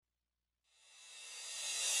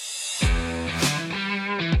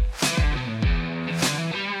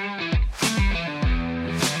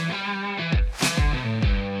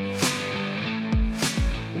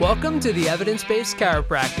Welcome to the Evidence-Based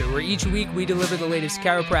Chiropractor, where each week we deliver the latest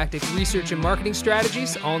chiropractic research and marketing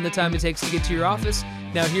strategies, all in the time it takes to get to your office.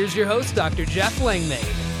 Now here's your host, Dr. Jeff Langmaid.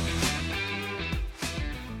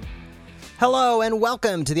 Hello and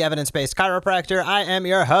welcome to the Evidence-Based Chiropractor. I am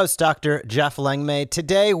your host, Dr. Jeff Langmaid.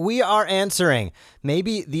 Today we are answering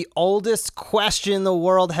maybe the oldest question the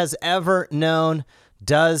world has ever known.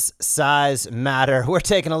 Does size matter? We're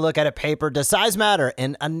taking a look at a paper, Does Size Matter?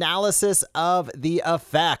 An analysis of the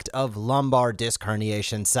effect of lumbar disc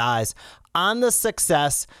herniation size on the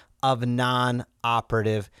success of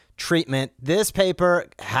non-operative treatment. This paper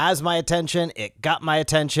has my attention. It got my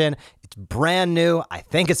attention. It's brand new. I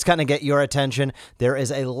think it's going to get your attention. There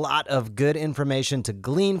is a lot of good information to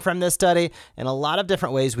glean from this study and a lot of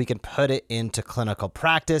different ways we can put it into clinical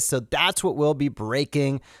practice. So that's what we'll be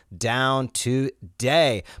breaking down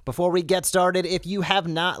today. Before we get started, if you have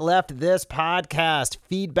not left this podcast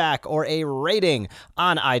feedback or a rating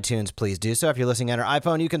on iTunes, please do so. If you're listening on your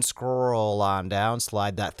iPhone, you can scroll on down,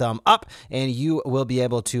 slide that thumb up, and you will be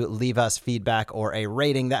able to leave us feedback or a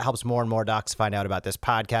rating. That helps more and more docs find out about this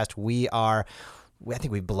podcast. I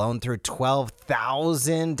think we've blown through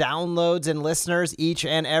 12,000 downloads and listeners each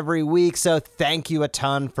and every week. So thank you a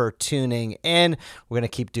ton for tuning in. We're going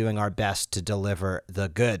to keep doing our best to deliver the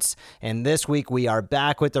goods. And this week we are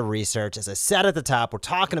back with the research. As I said at the top, we're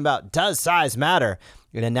talking about Does Size Matter?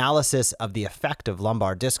 An analysis of the effect of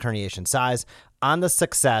lumbar disc herniation size on the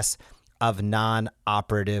success of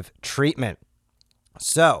non-operative treatment.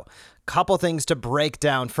 So, couple things to break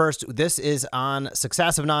down. First, this is on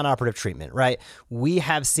success of non-operative treatment, right? We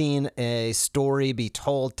have seen a story be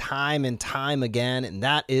told time and time again, and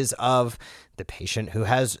that is of the patient who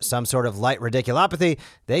has some sort of light radiculopathy.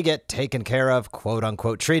 They get taken care of, quote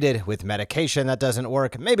unquote, treated with medication that doesn't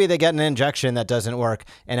work. Maybe they get an injection that doesn't work.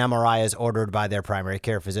 An MRI is ordered by their primary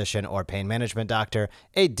care physician or pain management doctor.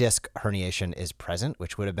 A disc herniation is present,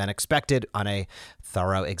 which would have been expected on a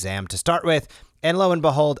thorough exam to start with. And lo and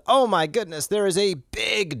behold, oh my goodness, there is a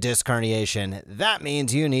big disc herniation. That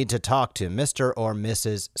means you need to talk to Mr. or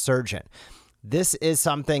Mrs. Surgeon. This is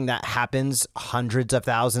something that happens hundreds of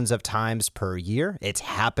thousands of times per year. It's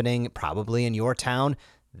happening probably in your town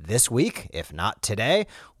this week, if not today,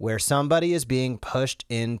 where somebody is being pushed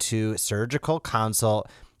into surgical consult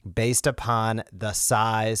based upon the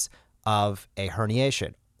size of a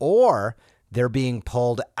herniation, or they're being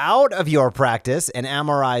pulled out of your practice, an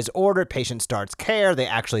MRI is ordered, patient starts care, they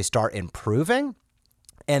actually start improving,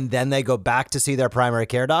 and then they go back to see their primary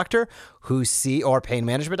care doctor or pain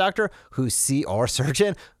management doctor or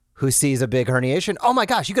surgeon who sees a big herniation. Oh my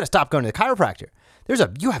gosh, you got to stop going to the chiropractor.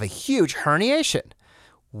 You have a huge herniation.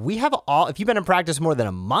 If you've been in practice more than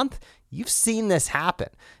a month, you've seen this happen.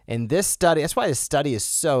 And this study, that's why this study is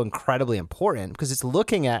so incredibly important, because it's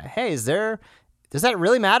looking at, hey, does that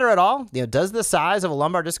really matter at all? Does the size of a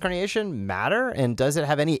lumbar disc herniation matter? And does it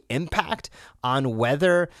have any impact on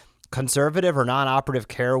whether conservative or non-operative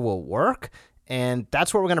care will work? And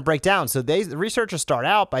that's what we're going to break down. So the researchers start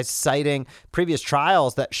out by citing previous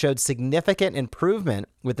trials that showed significant improvement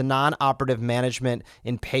with the non-operative management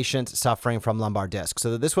in patients suffering from lumbar disc.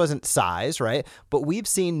 So this wasn't size, right? But we've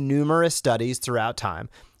seen numerous studies throughout time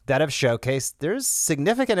that have showcased there's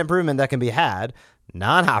significant improvement that can be had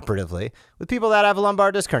non-operatively with people that have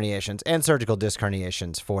lumbar disc herniations and surgical disc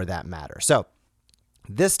herniations for that matter. So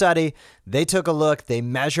this study, they took a look, they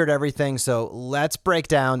measured everything. So let's break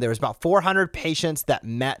down. There was about 400 patients that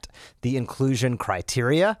met the inclusion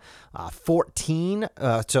criteria. So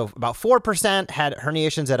about 4% had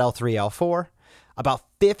herniations at L3, L4, about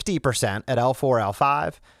 50% at L4,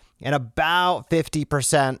 L5, and about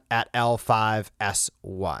 50% at L5,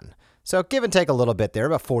 S1. So give and take a little bit there,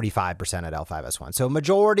 about 45% at L5S1. So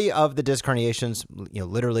majority of the disc herniations,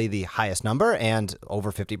 literally the highest number, and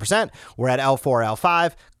over 50% were at L4,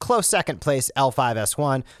 L5. Close second place,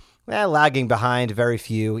 L5S1. Lagging behind, very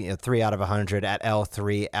few, 3 out of 100 at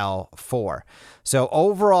L3, L4. So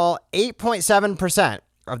overall, 8.7%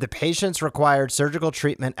 of the patients required surgical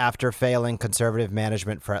treatment after failing conservative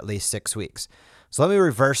management for at least 6 weeks. So let me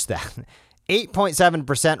reverse that.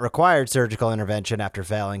 8.7% required surgical intervention after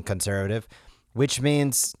failing conservative, which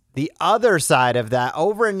means the other side of that,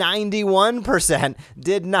 over 91%,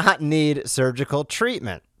 did not need surgical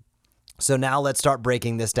treatment. So now let's start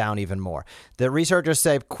breaking this down even more. The researchers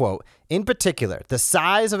say, quote, in particular, the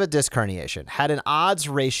size of a disc herniation had an odds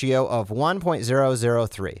ratio of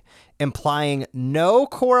 1.003, implying no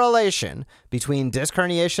correlation between disc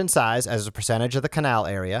herniation size as a percentage of the canal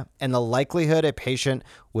area and the likelihood a patient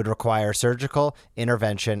would require surgical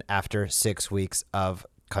intervention after 6 weeks of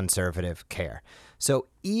conservative care. So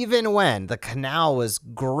even when the canal was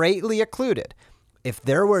greatly occluded, if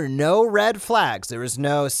there were no red flags, there was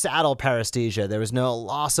no saddle paresthesia, there was no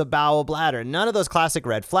loss of bowel bladder, none of those classic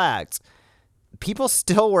red flags, people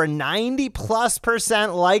still were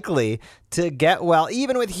 90+% likely to get well,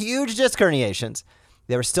 even with huge disc herniations.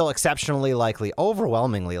 They were still exceptionally likely,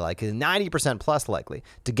 overwhelmingly likely, 90% plus likely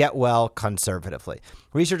to get well conservatively.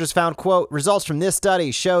 Researchers found, quote, results from this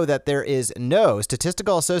study show that there is no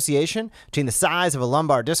statistical association between the size of a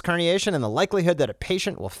lumbar disc herniation and the likelihood that a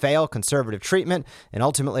patient will fail conservative treatment and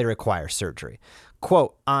ultimately require surgery.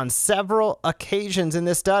 Quote, on several occasions in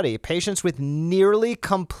this study, patients with nearly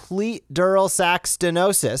complete dural sac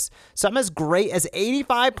stenosis, some as great as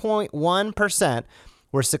 85.1%,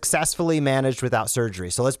 were successfully managed without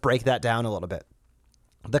surgery. So let's break that down a little bit.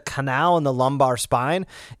 The canal in the lumbar spine,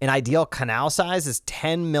 an ideal canal size is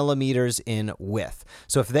 10 millimeters in width.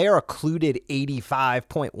 So if they are occluded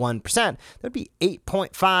 85.1%, that would be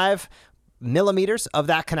 8.5 millimeters of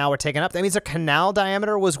that canal were taken up. That means their canal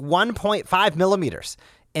diameter was 1.5 millimeters.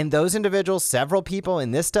 And those individuals, several people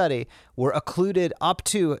in this study, were occluded up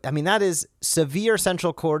to, that is severe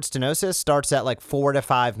central cord stenosis starts at like 4 to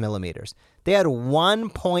 5 millimeters. They had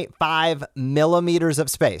 1.5 millimeters of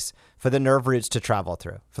space for the nerve roots to travel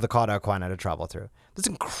through, for the cauda equina to travel through. That's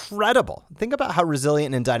incredible. Think about how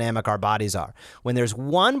resilient and dynamic our bodies are. When there's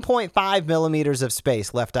 1.5 millimeters of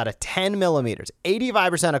space left out of 10 millimeters,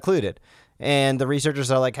 85% occluded, and the researchers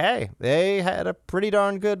are like, hey, they had a pretty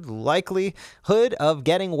darn good likelihood of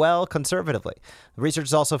getting well conservatively. The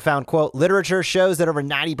researchers also found, quote, literature shows that over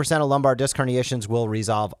 90% of lumbar disc herniations will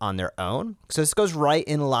resolve on their own. So this goes right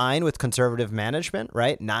in line with conservative management,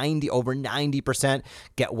 right? Over 90%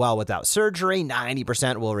 get well without surgery.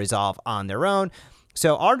 90% will resolve on their own.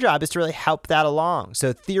 So our job is to really help that along.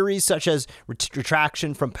 So theories such as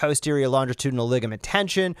retraction from posterior longitudinal ligament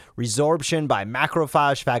tension, resorption by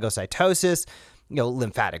macrophage phagocytosis,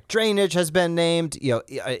 lymphatic drainage has been named,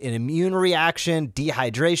 an immune reaction,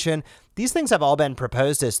 dehydration. These things have all been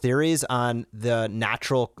proposed as theories on the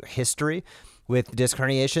natural history with disc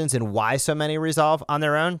herniations and why so many resolve on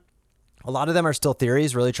their own. A lot of them are still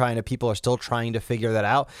theories, people are still trying to figure that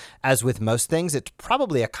out. As with most things, it's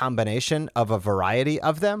probably a combination of a variety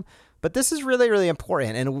of them. But this is really, really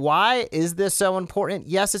important. And why is this so important?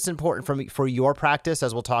 Yes, it's important for your practice,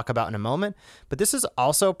 as we'll talk about in a moment. But this is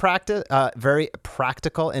also very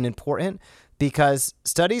practical and important because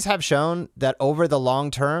studies have shown that over the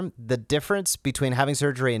long term, the difference between having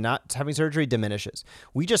surgery and not having surgery diminishes.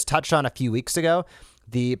 We just touched on a few weeks ago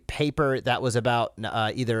the paper that was about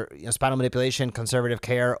either spinal manipulation, conservative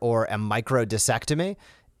care, or a microdiscectomy.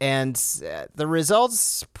 And the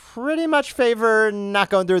results pretty much favor not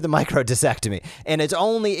going through the microdiscectomy. And it's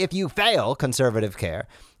only if you fail conservative care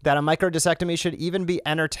that a microdiscectomy should even be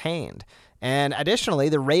entertained. And additionally,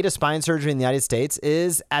 the rate of spine surgery in the United States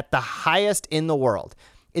is at the highest in the world.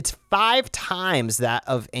 It's 5 times that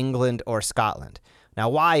of England or Scotland. Now,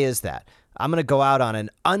 why is that? I'm going to go out on an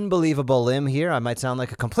unbelievable limb here. I might sound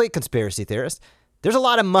like a complete conspiracy theorist. There's a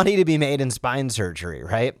lot of money to be made in spine surgery,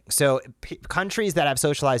 right? So countries that have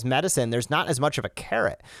socialized medicine, there's not as much of a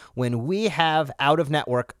carrot. When we have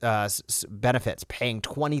out-of-network benefits paying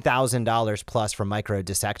 $20,000 plus for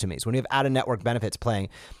microdiscectomies, when we have out-of-network benefits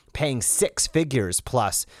paying 6 figures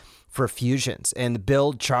plus for fusions and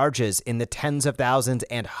build charges in the tens of thousands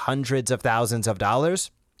and hundreds of thousands of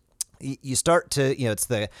dollars, you start to, it's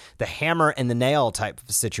the hammer and the nail type of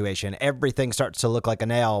situation. Everything starts to look like a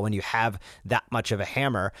nail when you have that much of a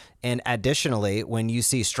hammer. And additionally, when you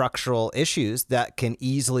see structural issues that can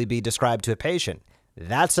easily be described to a patient,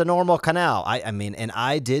 that's a normal canal. And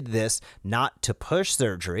I did this not to push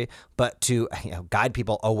surgery, but to guide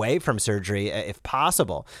people away from surgery if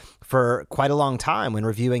possible for quite a long time when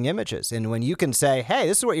reviewing images. And when you can say, hey,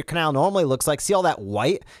 this is what your canal normally looks like. See all that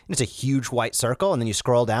white? And it's a huge white circle. And then you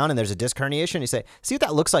scroll down and there's a disc herniation. And you say, see what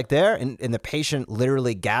that looks like there? And the patient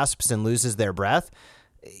literally gasps and loses their breath.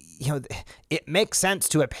 It makes sense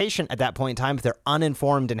to a patient at that point in time if they're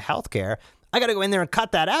uninformed in healthcare. I got to go in there and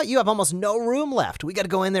cut that out. You have almost no room left. We got to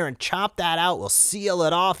go in there and chop that out. We'll seal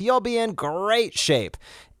it off. You'll be in great shape.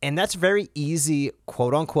 And that's very easy,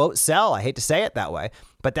 quote unquote, sell. I hate to say it that way,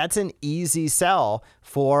 but that's an easy sell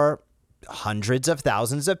for hundreds of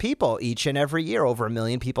thousands of people each and every year, over 1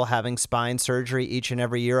 million people having spine surgery each and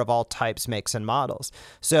every year of all types, makes, and models.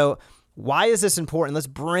 So why is this important? Let's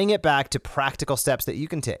bring it back to practical steps that you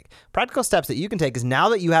can take. Practical steps that you can take is now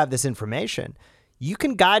that you have this information, you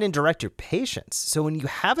can guide and direct your patients. So when you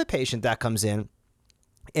have a patient that comes in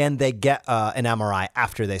and they get an MRI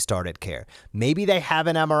after they started care. Maybe they have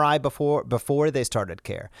an MRI before they started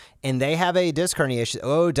care, and they have a disc herniation.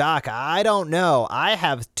 Oh, doc, I don't know. I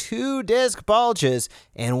have 2 disc bulges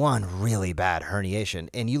and 1 really bad herniation.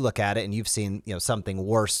 And you look at it and you've seen, something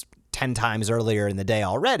worse 10 times earlier in the day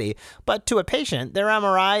already. But to a patient, their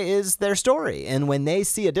MRI is their story. And when they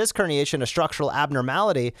see a disc herniation, a structural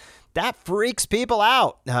abnormality, that freaks people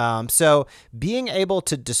out. So being able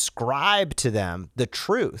to describe to them the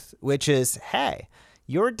truth, which is, hey,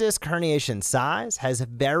 your disc herniation size has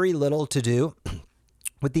very little to do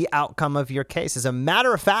with the outcome of your case. As a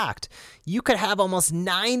matter of fact, you could have almost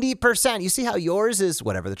 90%. You see how yours is,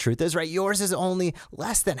 whatever the truth is, right? Yours is only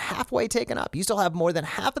less than halfway taken up. You still have more than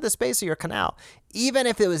half of the space of your canal. Even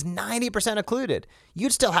if it was 90% occluded,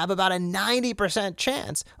 you'd still have about a 90%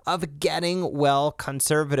 chance of getting well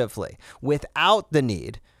conservatively without the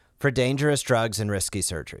need for dangerous drugs and risky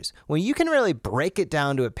surgeries. When you can really break it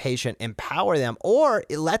down to a patient, empower them, or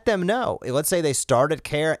let them know. Let's say they started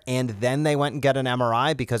care and then they went and get an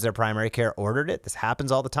MRI because their primary care ordered it. This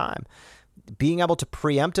happens all the time. Being able to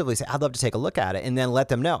preemptively say, I'd love to take a look at it, and then let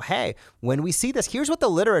them know, hey, when we see this, here's what the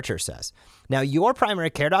literature says. Now, your primary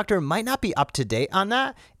care doctor might not be up to date on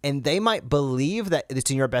that, and they might believe that it's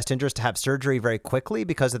in your best interest to have surgery very quickly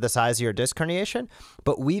because of the size of your disc herniation.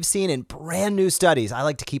 But we've seen in brand new studies, I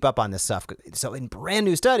like to keep up on this stuff. So in brand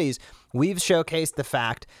new studies, we've showcased the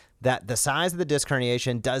fact that the size of the disc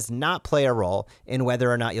herniation does not play a role in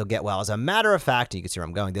whether or not you'll get well. As a matter of fact, you can see where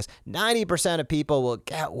I'm going with this, 90% of people will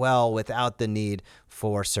get well without the need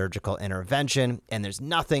for surgical intervention. And there's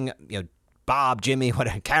nothing, Bob, Jimmy,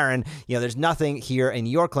 Karen, there's nothing here in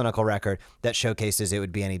your clinical record that showcases it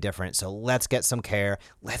would be any different. So let's get some care.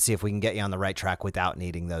 Let's see if we can get you on the right track without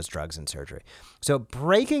needing those drugs and surgery. So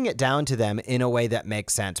breaking it down to them in a way that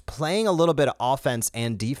makes sense, playing a little bit of offense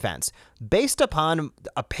and defense based upon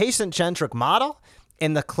a patient-centric model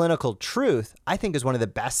and the clinical truth, I think is one of the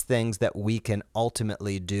best things that we can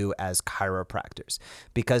ultimately do as chiropractors,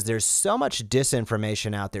 because there's so much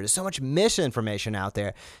disinformation out there. There's so much misinformation out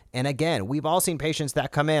there. And again, we've all seen patients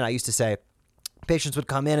that come in. I used to say, patients would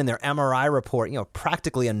come in and their MRI report,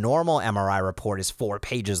 practically a normal MRI report is 4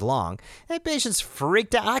 pages long. And patients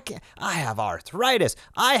freaked out. I have arthritis.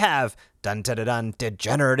 I have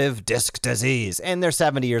degenerative disc disease. And they're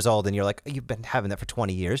 70 years old. And you're like, you've been having that for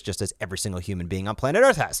 20 years, just as every single human being on planet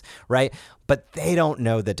Earth has, right? But they don't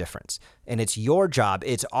know the difference. And it's your job.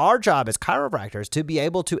 It's our job as chiropractors to be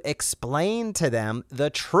able to explain to them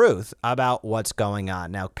the truth about what's going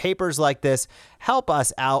on. Now, papers like this help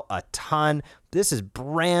us out a ton. This is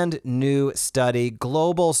brand new study,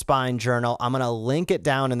 Global Spine Journal. I'm going to link it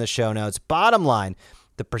down in the show notes. Bottom line,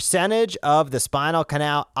 the percentage of the spinal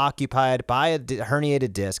canal occupied by a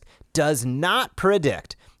herniated disc does not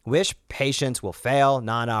predict which patients will fail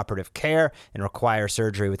non-operative care and require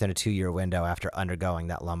surgery within a 2-year window after undergoing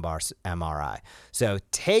that lumbar MRI. So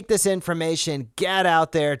take this information, get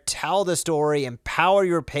out there, tell the story, empower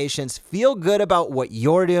your patients, feel good about what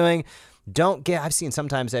you're doing. I've even seen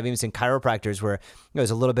chiropractors where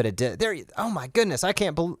there's a little bit of oh my goodness, I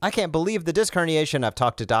can't believe the disc herniation. I've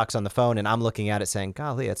talked to docs on the phone and I'm looking at it saying,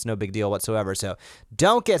 golly, it's no big deal whatsoever. So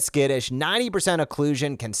don't get skittish. 90%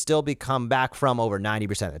 occlusion can still be come back from over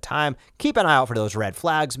 90% of the time. Keep an eye out for those red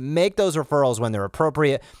flags. Make those referrals when they're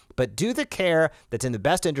appropriate, but do the care that's in the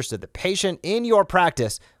best interest of the patient in your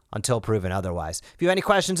practice until proven otherwise. If you have any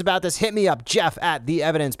questions about this, hit me up,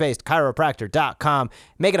 jeff@theevidencebasedchiropractor.com.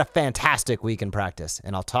 Make it a fantastic week in practice,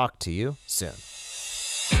 and I'll talk to you soon.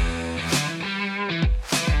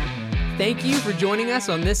 Thank you for joining us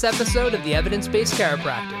on this episode of The Evidence-Based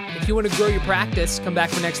Chiropractor. If you want to grow your practice, come back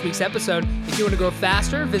for next week's episode. If you want to grow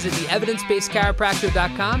faster, visit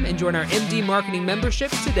theevidencebasedchiropractor.com and join our MD Marketing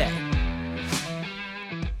membership today.